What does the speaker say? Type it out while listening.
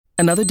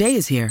Another day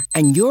is here,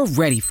 and you're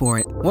ready for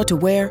it. What to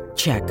wear?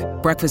 Check.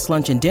 Breakfast,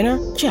 lunch, and dinner?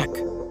 Check.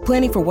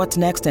 Planning for what's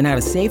next and how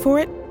to save for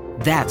it?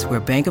 That's where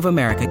Bank of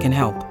America can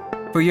help.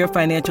 For your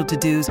financial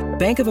to-dos,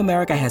 Bank of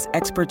America has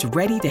experts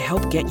ready to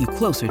help get you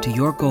closer to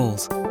your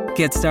goals.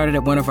 Get started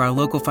at one of our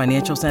local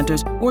financial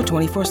centers or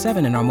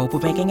 24/7 in our mobile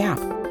banking app.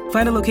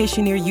 Find a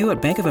location near you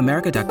at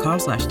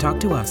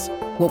bankofamerica.com/talktous.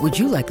 What would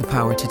you like the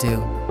power to do?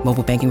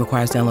 Mobile banking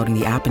requires downloading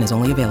the app and is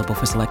only available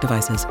for select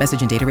devices.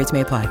 Message and data rates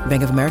may apply.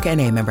 Bank of America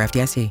N.A., member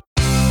FDIC.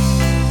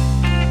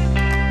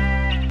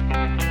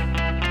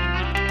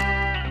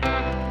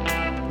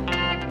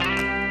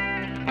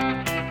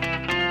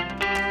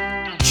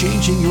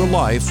 Changing your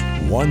life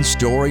one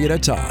story at a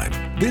time.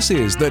 This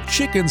is the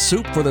Chicken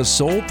Soup for the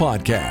Soul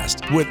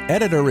podcast with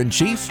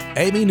Editor-in-Chief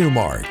Amy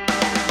Newmark.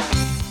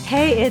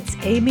 Hey, it's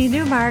Amy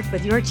Newmark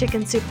with your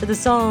Chicken Soup for the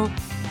Soul,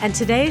 and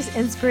today's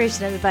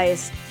inspiration and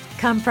advice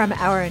come from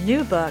our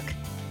new book,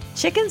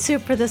 Chicken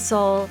Soup for the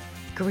Soul,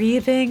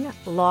 Grieving,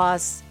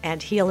 Loss,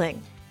 and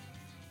Healing.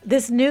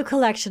 This new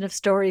collection of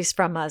stories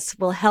from us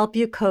will help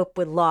you cope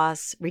with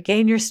loss,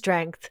 regain your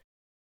strength,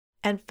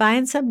 and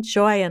find some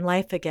joy in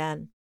life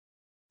again.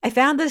 I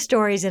found the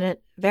stories in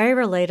it very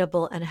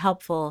relatable and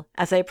helpful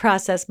as I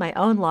process my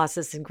own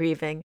losses and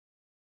grieving,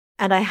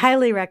 and I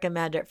highly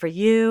recommend it for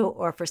you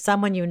or for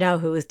someone you know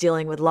who is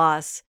dealing with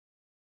loss.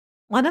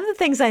 One of the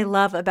things I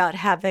love about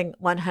having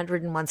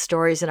 101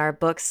 stories in our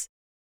books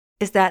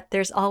is that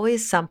there's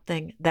always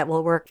something that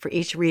will work for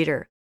each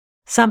reader,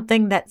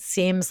 something that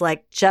seems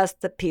like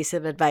just the piece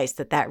of advice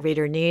that that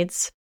reader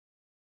needs.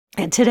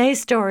 And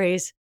today's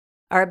stories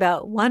are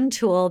about one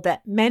tool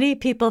that many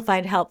people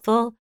find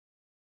helpful,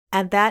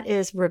 and that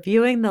is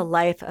reviewing the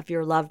life of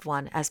your loved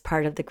one as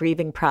part of the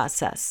grieving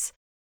process.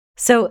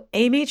 So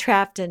Amy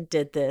Trafton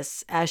did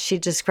this, as she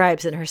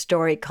describes in her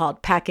story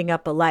called Packing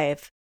Up a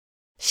Life.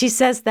 She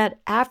says that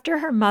after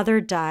her mother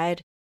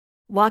died,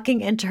 walking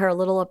into her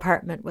little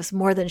apartment was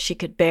more than she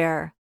could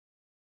bear.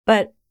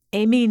 But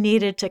Amy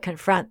needed to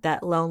confront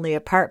that lonely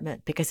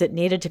apartment because it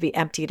needed to be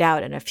emptied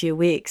out in a few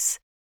weeks.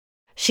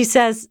 She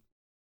says,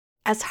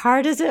 as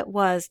hard as it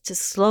was to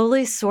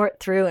slowly sort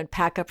through and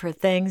pack up her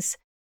things,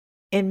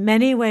 in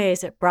many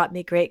ways, it brought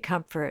me great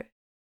comfort.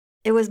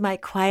 It was my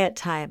quiet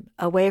time,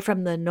 away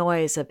from the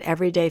noise of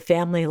everyday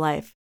family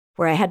life,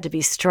 where I had to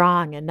be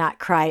strong and not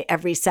cry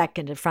every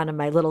second in front of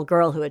my little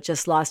girl who had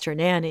just lost her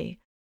nanny.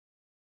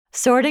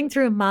 Sorting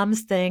through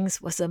Mom's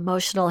things was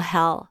emotional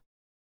hell,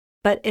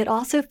 but it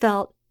also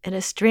felt, in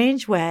a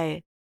strange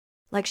way,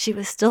 like she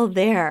was still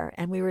there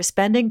and we were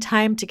spending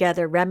time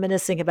together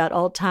reminiscing about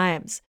old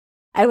times.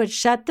 I would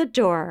shut the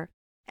door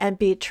and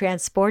be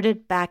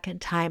transported back in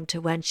time to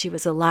when she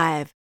was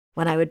alive,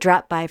 when I would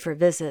drop by for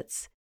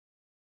visits.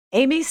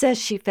 Amy says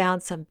she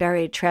found some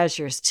buried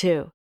treasures,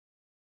 too.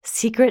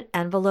 Secret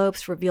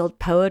envelopes revealed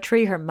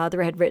poetry her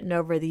mother had written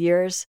over the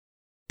years.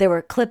 There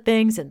were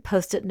clippings and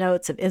post-it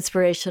notes of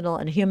inspirational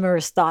and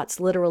humorous thoughts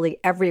literally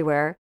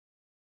everywhere.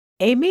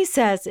 Amy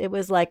says it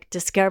was like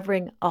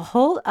discovering a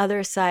whole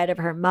other side of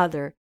her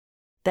mother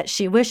that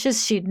she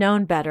wishes she'd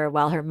known better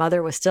while her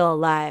mother was still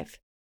alive.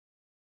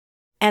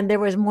 And there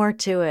was more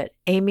to it.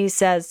 Amy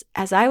says,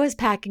 as I was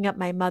packing up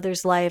my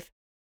mother's life,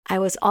 I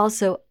was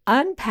also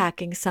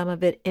unpacking some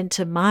of it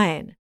into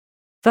mine.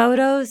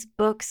 Photos,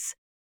 books,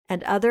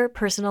 and other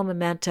personal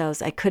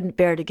mementos I couldn't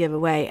bear to give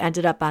away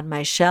ended up on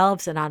my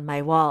shelves and on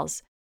my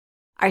walls.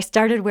 I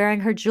started wearing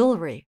her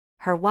jewelry,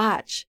 her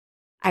watch.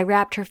 I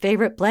wrapped her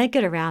favorite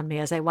blanket around me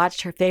as I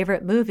watched her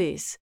favorite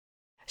movies.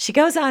 She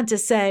goes on to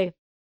say,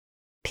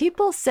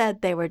 people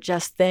said they were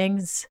just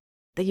things,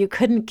 that you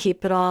couldn't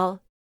keep it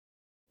all.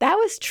 That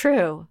was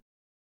true,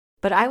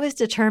 but I was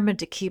determined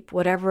to keep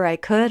whatever I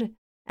could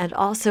and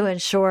also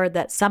ensure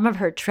that some of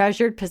her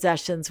treasured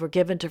possessions were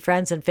given to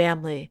friends and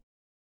family.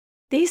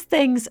 These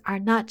things are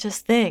not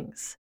just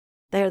things.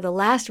 They are the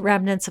last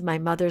remnants of my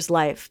mother's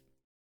life.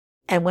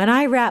 And when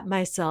I wrapped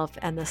myself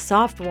in the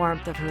soft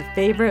warmth of her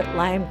favorite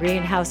lime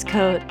green house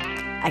coat,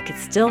 I could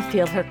still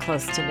feel her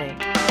close to me.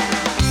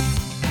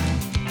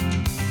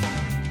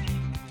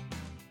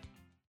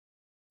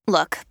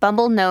 Look,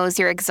 Bumble knows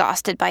you're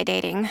exhausted by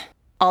dating.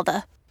 All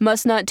the,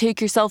 must not take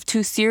yourself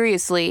too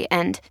seriously,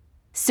 and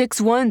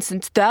 6'1"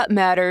 since that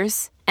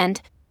matters, and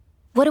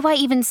what do I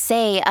even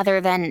say other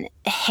than,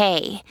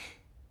 hey?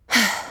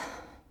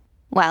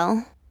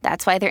 Well,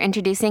 that's why they're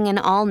introducing an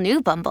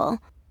all-new Bumble,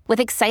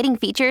 with exciting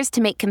features to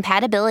make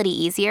compatibility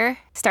easier,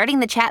 starting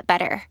the chat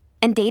better,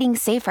 and dating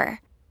safer.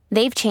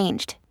 They've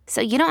changed,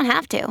 so you don't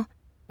have to.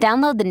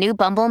 Download the new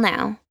Bumble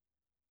now.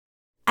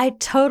 I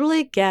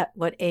totally get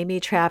what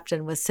Amy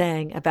Trafton was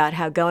saying about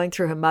how going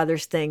through her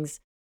mother's things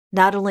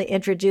not only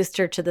introduced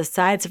her to the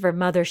sides of her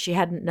mother she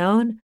hadn't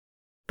known,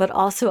 but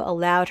also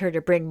allowed her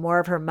to bring more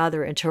of her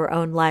mother into her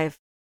own life.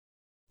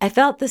 I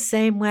felt the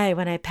same way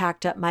when I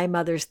packed up my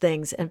mother's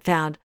things and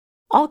found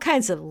all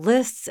kinds of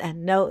lists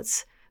and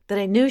notes that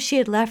I knew she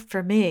had left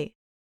for me.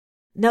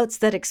 Notes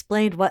that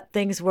explained what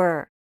things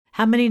were,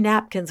 how many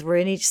napkins were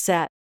in each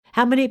set,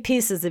 how many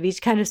pieces of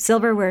each kind of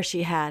silverware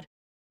she had,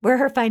 where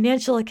her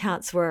financial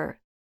accounts were.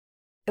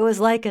 It was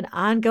like an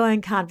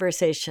ongoing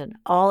conversation,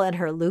 all in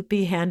her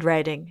loopy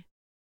handwriting.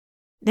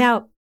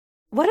 Now,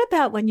 what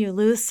about when you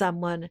lose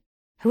someone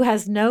who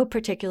has no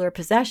particular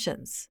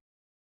possessions?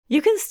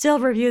 You can still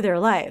review their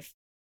life.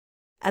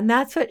 And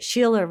that's what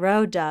Sheila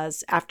Rowe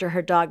does after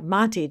her dog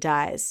Monty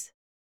dies.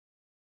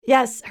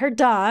 Yes, her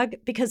dog,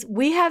 because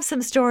we have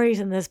some stories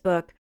in this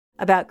book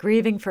about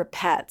grieving for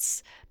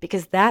pets,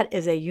 because that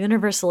is a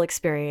universal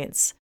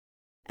experience.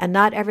 And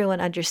not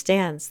everyone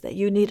understands that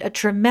you need a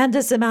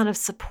tremendous amount of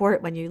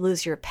support when you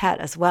lose your pet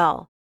as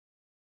well.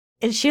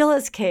 In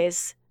Sheila's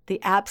case,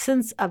 the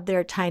absence of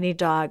their tiny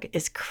dog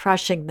is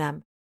crushing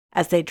them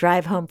as they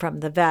drive home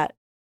from the vet.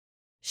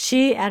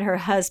 She and her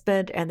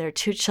husband and their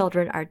 2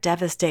 children are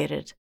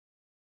devastated.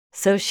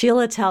 So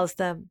Sheila tells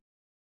them,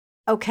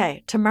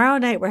 okay, tomorrow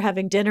night we're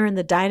having dinner in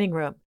the dining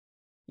room.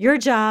 Your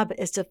job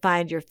is to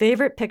find your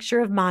favorite picture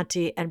of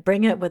Monty and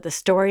bring it with a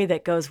story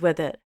that goes with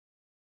it.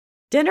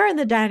 Dinner in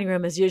the dining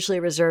room is usually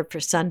reserved for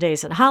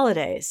Sundays and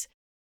holidays,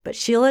 but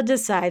Sheila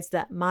decides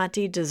that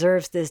Monty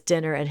deserves this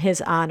dinner in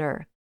his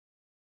honor.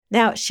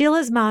 Now,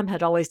 Sheila's mom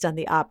had always done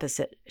the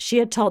opposite. She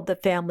had told the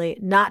family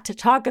not to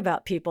talk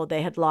about people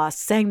they had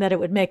lost, saying that it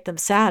would make them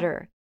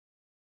sadder.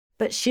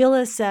 But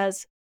Sheila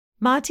says,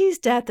 Monty's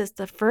death is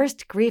the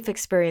first grief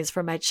experience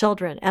for my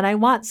children, and I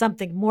want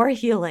something more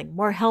healing,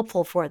 more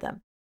helpful for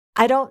them.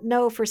 I don't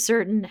know for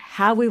certain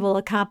how we will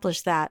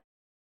accomplish that.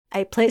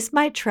 I place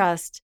my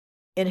trust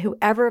in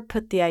whoever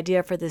put the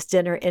idea for this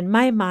dinner in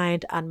my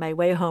mind on my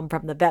way home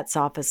from the vet's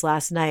office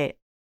last night.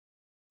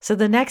 So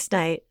the next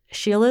night,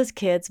 Sheila's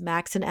kids,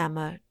 Max and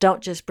Emma,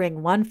 don't just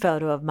bring one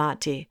photo of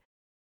Monty.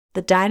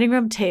 The dining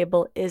room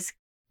table is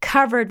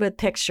covered with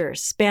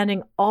pictures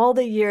spanning all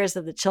the years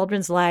of the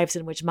children's lives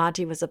in which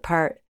Monty was a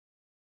part.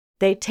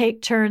 They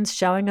take turns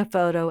showing a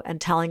photo and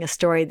telling a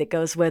story that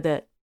goes with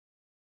it.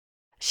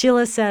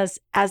 Sheila says,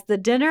 as the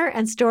dinner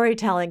and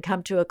storytelling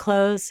come to a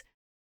close,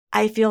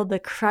 I feel the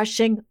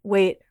crushing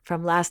weight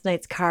from last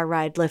night's car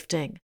ride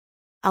lifting.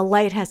 A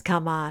light has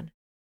come on.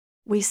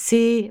 We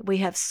see we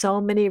have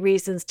so many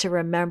reasons to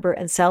remember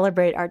and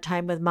celebrate our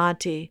time with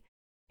Monty.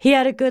 He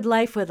had a good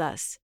life with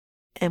us,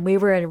 and we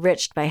were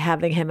enriched by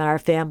having him in our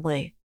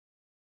family.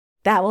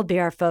 That will be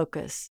our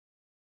focus.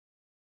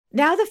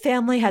 Now the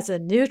family has a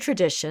new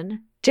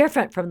tradition,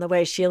 different from the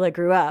way Sheila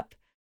grew up.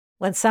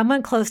 When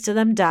someone close to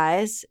them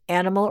dies,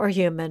 animal or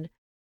human,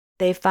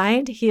 they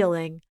find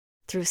healing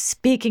through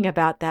speaking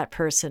about that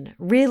person,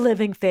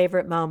 reliving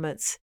favorite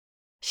moments.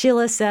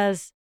 Sheila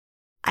says,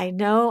 I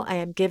know I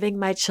am giving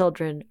my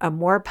children a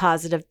more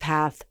positive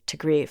path to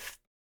grief.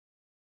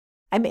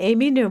 I'm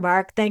Amy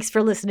Newmark. Thanks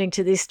for listening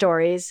to these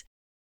stories.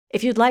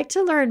 If you'd like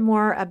to learn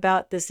more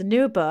about this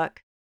new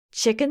book,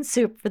 Chicken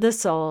Soup for the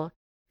Soul,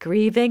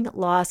 Grieving,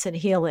 Loss, and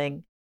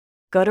Healing,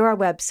 go to our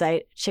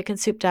website,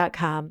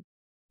 chickensoup.com,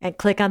 and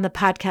click on the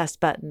podcast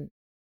button.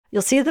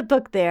 You'll see the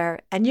book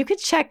there, and you can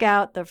check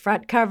out the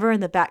front cover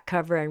and the back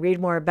cover and read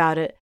more about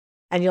it.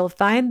 And you'll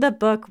find the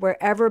book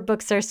wherever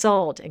books are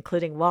sold,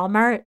 including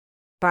Walmart,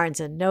 Barnes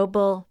 &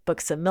 Noble,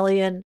 Books A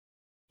Million,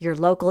 your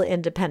local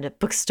independent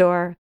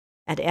bookstore,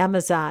 and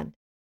Amazon.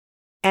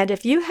 And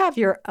if you have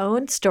your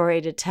own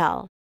story to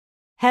tell,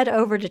 head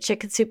over to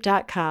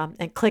chickensoup.com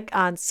and click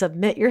on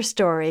Submit Your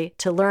Story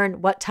to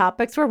learn what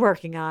topics we're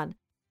working on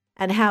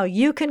and how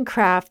you can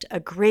craft a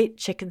great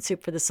Chicken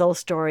Soup for the Soul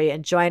story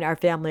and join our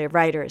family of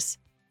writers.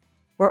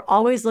 We're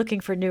always looking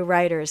for new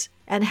writers,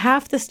 and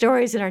half the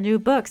stories in our new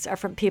books are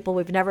from people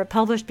we've never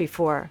published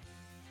before.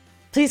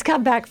 Please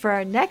come back for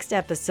our next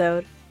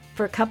episode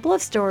for a couple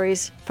of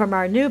stories from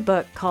our new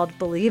book called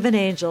Believe in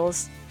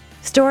Angels,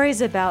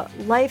 stories about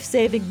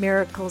life-saving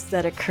miracles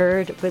that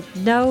occurred with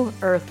no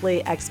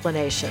earthly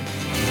explanation.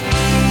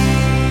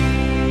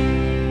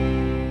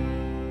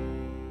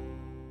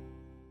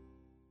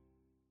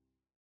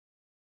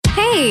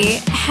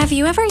 Hey, have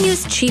you ever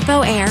used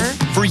Cheapo Air?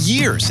 For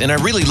years, and I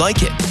really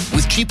like it.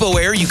 With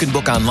Cheapo Air, you can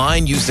book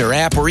online, use their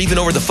app, or even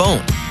over the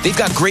phone. They've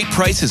got great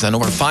prices on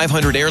over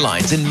 500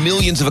 airlines and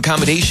millions of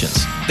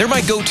accommodations. They're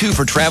my go-to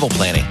for travel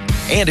planning.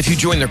 And if you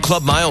join their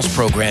Club Miles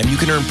program, you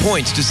can earn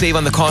points to save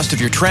on the cost of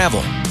your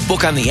travel.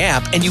 Book on the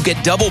app and you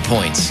get double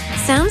points.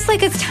 Sounds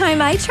like it's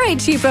time I tried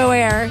Cheapo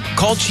Air.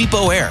 Call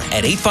Cheapo Air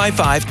at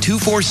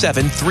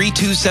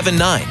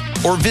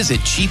 855-247-3279 or visit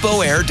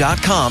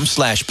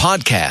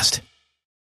cheapoair.com/podcast.